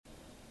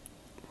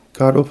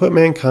God would put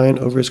mankind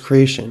over his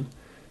creation.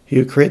 He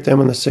would create them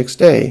on the sixth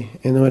day,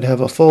 and they would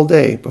have a full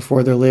day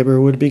before their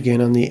labor would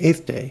begin on the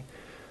eighth day.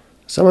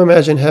 Some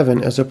imagine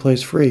heaven as a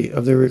place free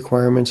of the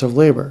requirements of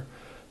labor.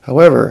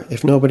 However,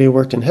 if nobody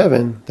worked in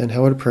heaven, then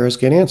how would prayers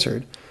get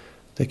answered?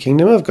 The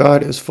kingdom of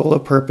God is full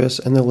of purpose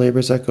and the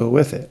labors that go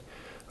with it.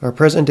 Our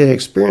present-day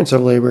experience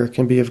of labor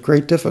can be of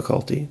great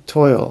difficulty,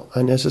 toil,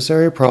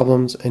 unnecessary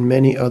problems, and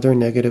many other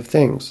negative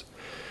things.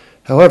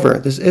 However,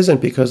 this isn't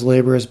because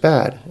labor is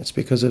bad, it's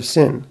because of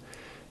sin.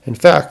 In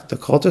fact, the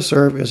call to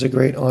serve is a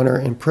great honor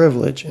and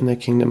privilege in the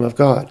kingdom of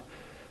God.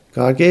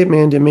 God gave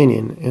man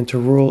dominion, and to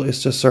rule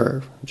is to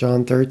serve.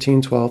 John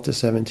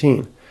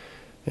 13:12-17.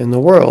 In the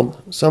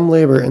world, some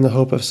labor in the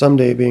hope of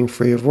someday being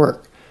free of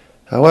work.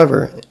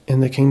 However, in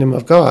the kingdom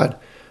of God,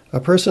 a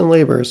person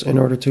labors in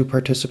order to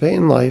participate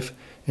in life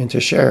and to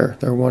share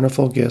their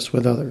wonderful gifts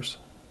with others.